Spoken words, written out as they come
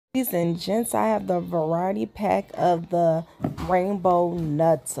Ladies and gents, I have the variety pack of the rainbow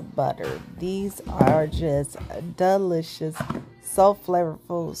nuts butter. These are just delicious, so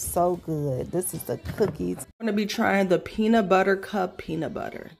flavorful, so good. This is the cookies. I'm going to be trying the peanut butter cup peanut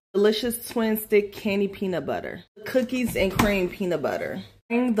butter. Delicious twin stick candy peanut butter. Cookies and cream peanut butter.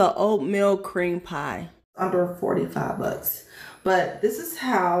 And the oatmeal cream pie. Under 45 bucks. But this is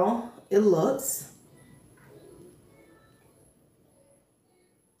how it looks.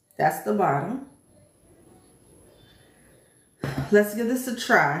 That's the bottom. Let's give this a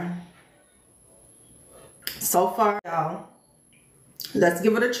try. So far, y'all, let's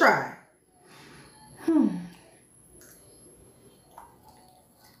give it a try.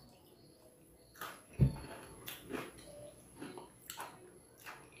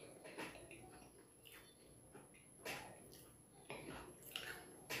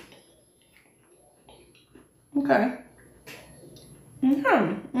 Okay.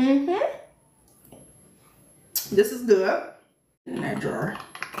 This is good. In that drawer.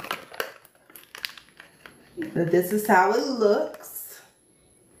 But this is how it looks.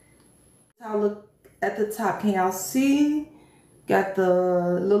 How it look at the top. Can y'all see? Got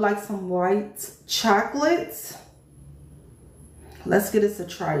the look like some white chocolate. Let's give this a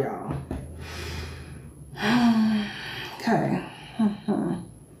try, y'all. Okay.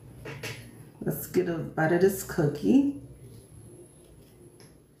 Let's get a bite of this cookie.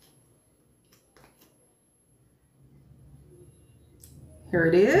 Here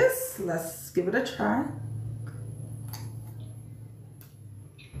it is. Let's give it a try.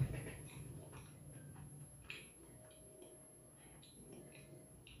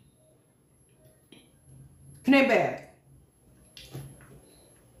 It ain't bad.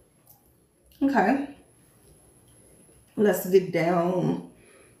 Okay. Let's get down.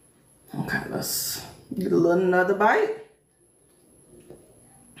 Okay, let's get another bite.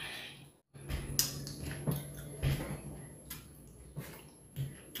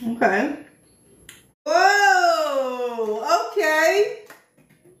 Okay. Whoa, okay.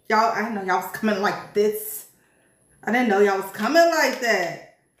 Y'all, I didn't know y'all was coming like this. I didn't know y'all was coming like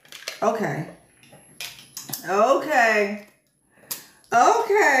that. Okay. Okay.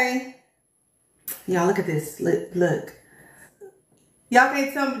 Okay. Y'all, look at this. Look. Y'all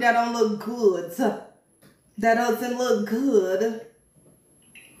can't tell me that don't look good. That doesn't look good.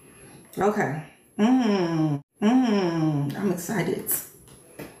 Okay. I'm excited.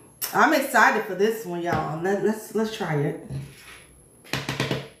 I'm excited for this one, y'all. Let's try it.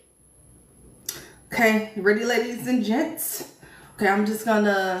 Okay, ready, ladies and gents? Okay, I'm just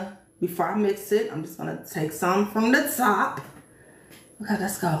gonna, before I mix it, I'm just gonna take some from the top. Okay,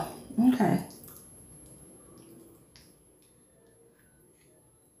 let's go. Okay.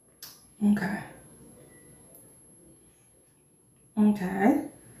 Okay. Okay.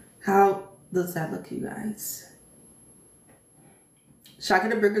 How does that look, you guys? Should I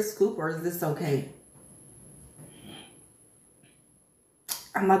get a bigger scoop or is this okay?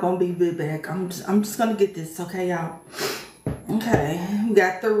 I'm not gonna be big back. I'm just gonna get this, okay, y'all? Okay, we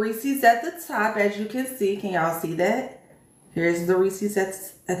got the Reese's at the top, as you can see. Can y'all see that? Here's the Reese's at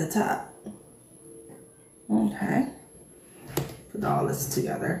the top. Okay. Put all this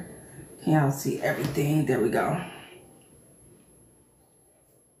together. Can y'all see everything? There we go.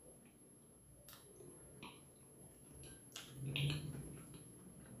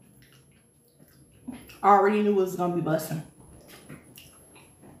 I already knew it was gonna be busting.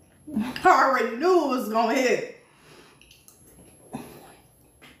 I already knew it was gonna hit.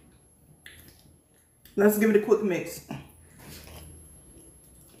 Let's give it a quick mix.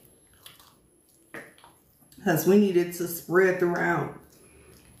 Because we need it to spread throughout.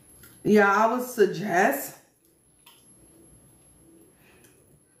 Yeah, I would suggest.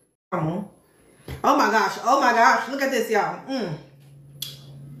 Oh my gosh, look at this, y'all.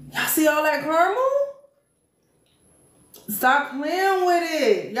 Y'all see all that caramel? Stop playing with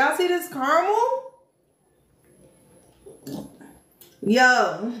it. Y'all see this caramel?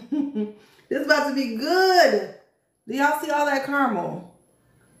 Yo, this is about to be good. Do y'all see all that caramel?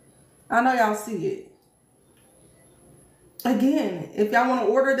 I know y'all see it. Again, if y'all want to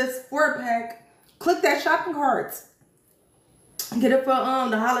order this 4-pack, click that shopping cart. Get it for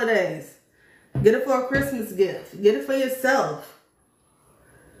the holidays. Get it for a Christmas gift. Get it for yourself.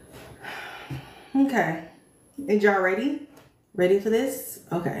 Okay. Is y'all ready? Ready for this?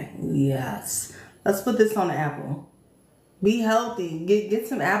 Okay. Yes. Let's put this on the apple. Be healthy. Get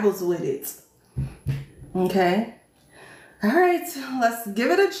some apples with it. Okay. All right. Let's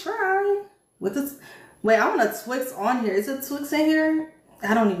give it a try. With this. Wait, I want a Twix on here. Is it Twix in here?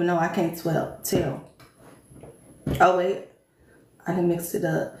 I don't even know. I can't tell. Oh, wait. I done mixed it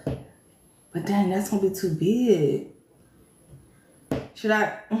up. But dang, that's gonna be too big. Should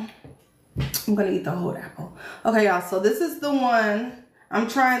I? I'm gonna eat the whole apple. Okay, y'all, so this is the one. I'm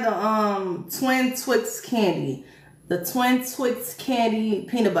trying the Twin Twix candy. The Twin Twix candy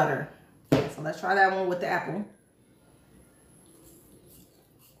peanut butter. So let's try that one with the apple.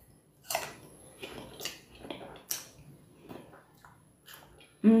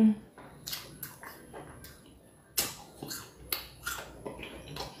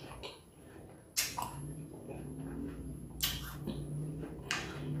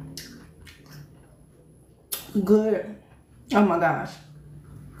 Good. Oh my gosh.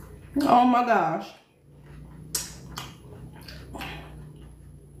 Oh my gosh.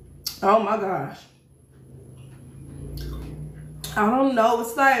 Oh my gosh. I don't know.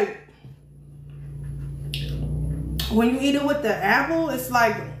 It's like when you eat it with the apple, it's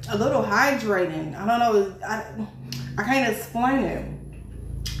like a little hydrating. I don't know. I can't explain it.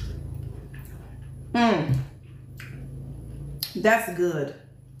 That's good.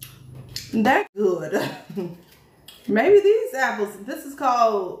 That's good. Maybe these apples, this is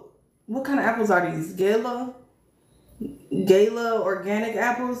called, what kind of apples are these? Gala organic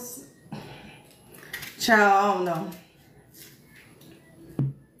apples? Child, I don't know.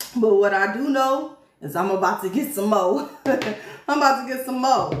 But what I do know is I'm about to get some more. I'm about to get some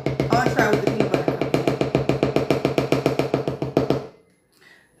more. I'm gonna try with the peanut butter.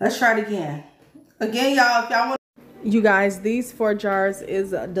 Let's try it again. Again, y'all, if y'all want. You guys, these 4 jars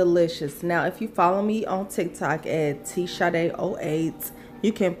is delicious. Now, if you follow me on TikTok at TShade08,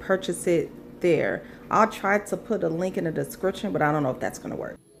 you can purchase it there. I'll try to put a link in the description, but I don't know if that's gonna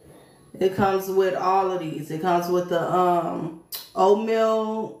work. It comes with all of these. It comes with the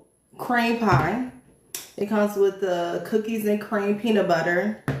oatmeal cream pie. It comes with the cookies and cream peanut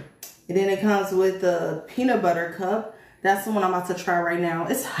butter. And then it comes with the peanut butter cup. That's the one I'm about to try right now.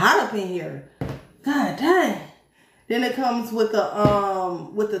 It's hot up in here. God dang. Then it comes with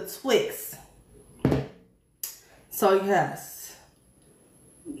the Twix. So yes.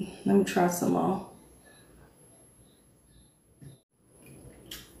 Let me try some more.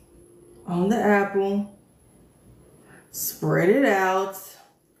 On the apple. Spread it out.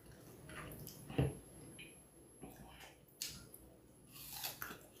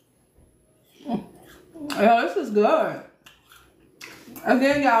 Oh, this is good.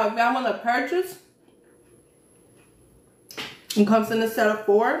 Again, y'all, if y'all want to purchase, it comes in a set of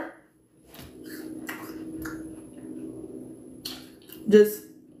 4. Just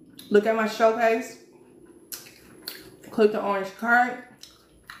look at my showcase. Click the orange card.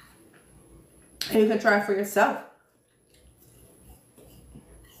 And you can try it for yourself.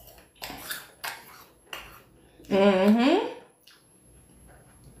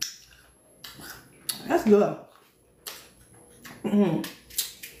 That's good.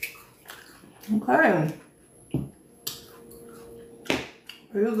 Okay.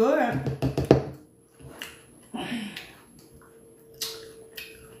 Real good.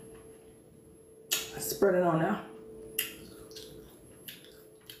 Spread it on now.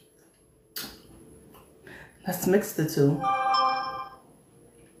 Let's mix the two.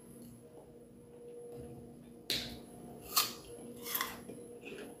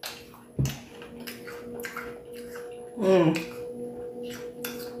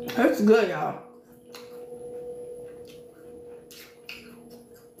 That's good, y'all.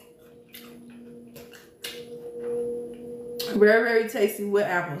 Very, very tasty with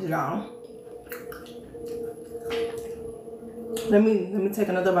apples, y'all. Let me take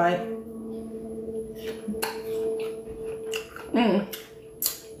another bite.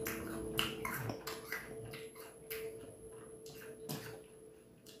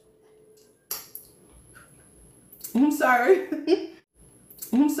 I'm sorry.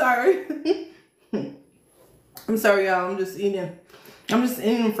 I'm sorry. I'm sorry, y'all. I'm just eating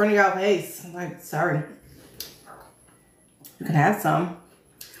in front of y'all face. Like, sorry. You can have some.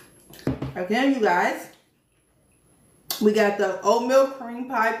 Again, you guys, we got the oatmeal cream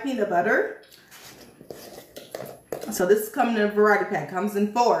pie peanut butter. So this is coming in a variety pack. Comes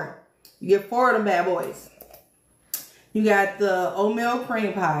in 4. You get 4 of them bad boys. You got the oatmeal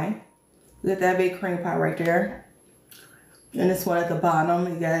cream pie. You got that big cream pie right there. And this one at the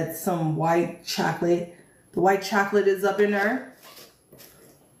bottom, you got some white chocolate. The white chocolate is up in there.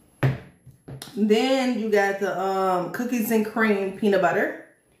 Then you got the cookies and cream peanut butter.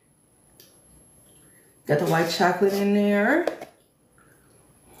 Got the white chocolate in there.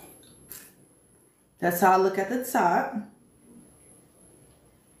 That's how I look at the top.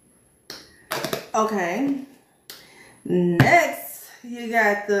 Okay. Next, you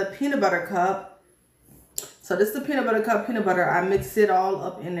got the peanut butter cup. So this is the peanut butter cup peanut butter. I mixed it all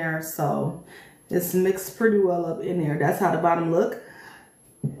up in there. So it's mixed pretty well up in there. That's how the bottom look.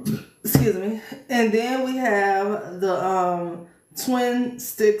 Excuse me. And then we have the Twin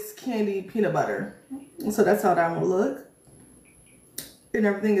Sticks candy peanut butter. So that's how that one look. And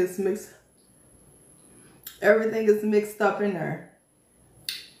everything is mixed. Everything is mixed up in there.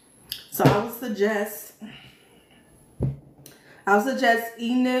 So I would suggest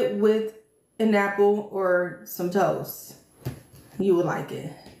eating it with an apple or some toast. You would like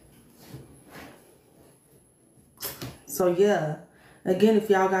it. So yeah. Again, if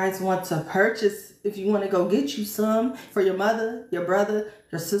y'all guys want to purchase, if you want to go get you some for your mother, your brother,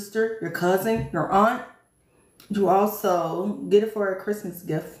 your sister, your cousin, your aunt, you also get it for a Christmas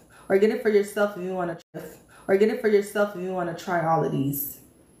gift, or get it for yourself if you want to gift, or get it for yourself if you want to try all of these.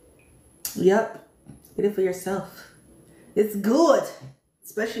 Yep, get it for yourself. It's good,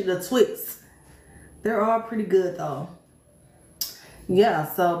 especially the Twix. They're all pretty good though. Yeah,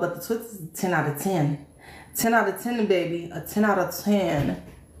 so, but the Twix is 10 out of 10. 10 out of 10, baby. A 10 out of 10.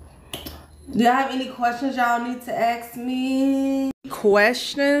 Do y'all have any questions y'all need to ask me?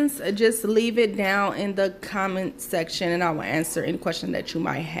 Questions? Just leave it down in the comment section and I will answer any question that you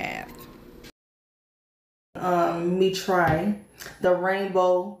might have. Me try the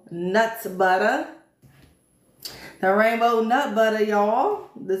rainbow nuts butter. The rainbow nut butter, y'all.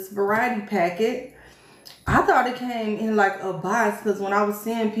 This variety packet. I thought it came in like a box because when I was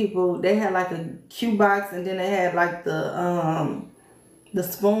seeing people, they had like a cute box and then they had like the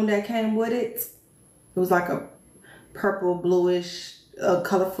spoon that came with it. It was like a purple, bluish,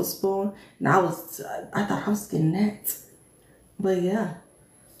 colorful spoon. And I thought I was getting that. But yeah,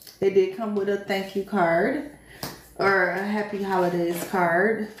 it did come with a thank you card or a happy holidays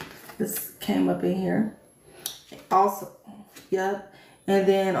card. This came up in here. Also, yep. And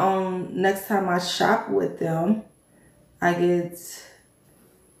then next time I shop with them, I get,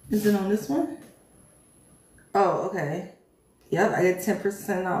 is it on this one? Oh, okay. Yep, I get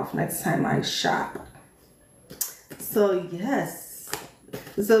 10% off next time I shop. So yes,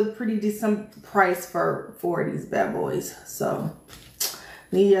 it's a pretty decent price for these bad boys. So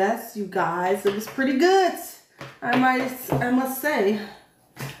yes, you guys, it was pretty good. I must say.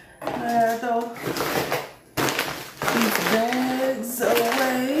 Though. These bags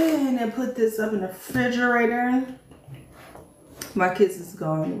away and then put this up in the refrigerator. My kids is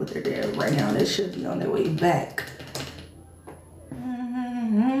gone with their dad right now. They should be on their way back.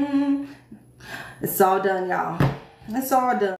 It's all done, y'all. It's all done.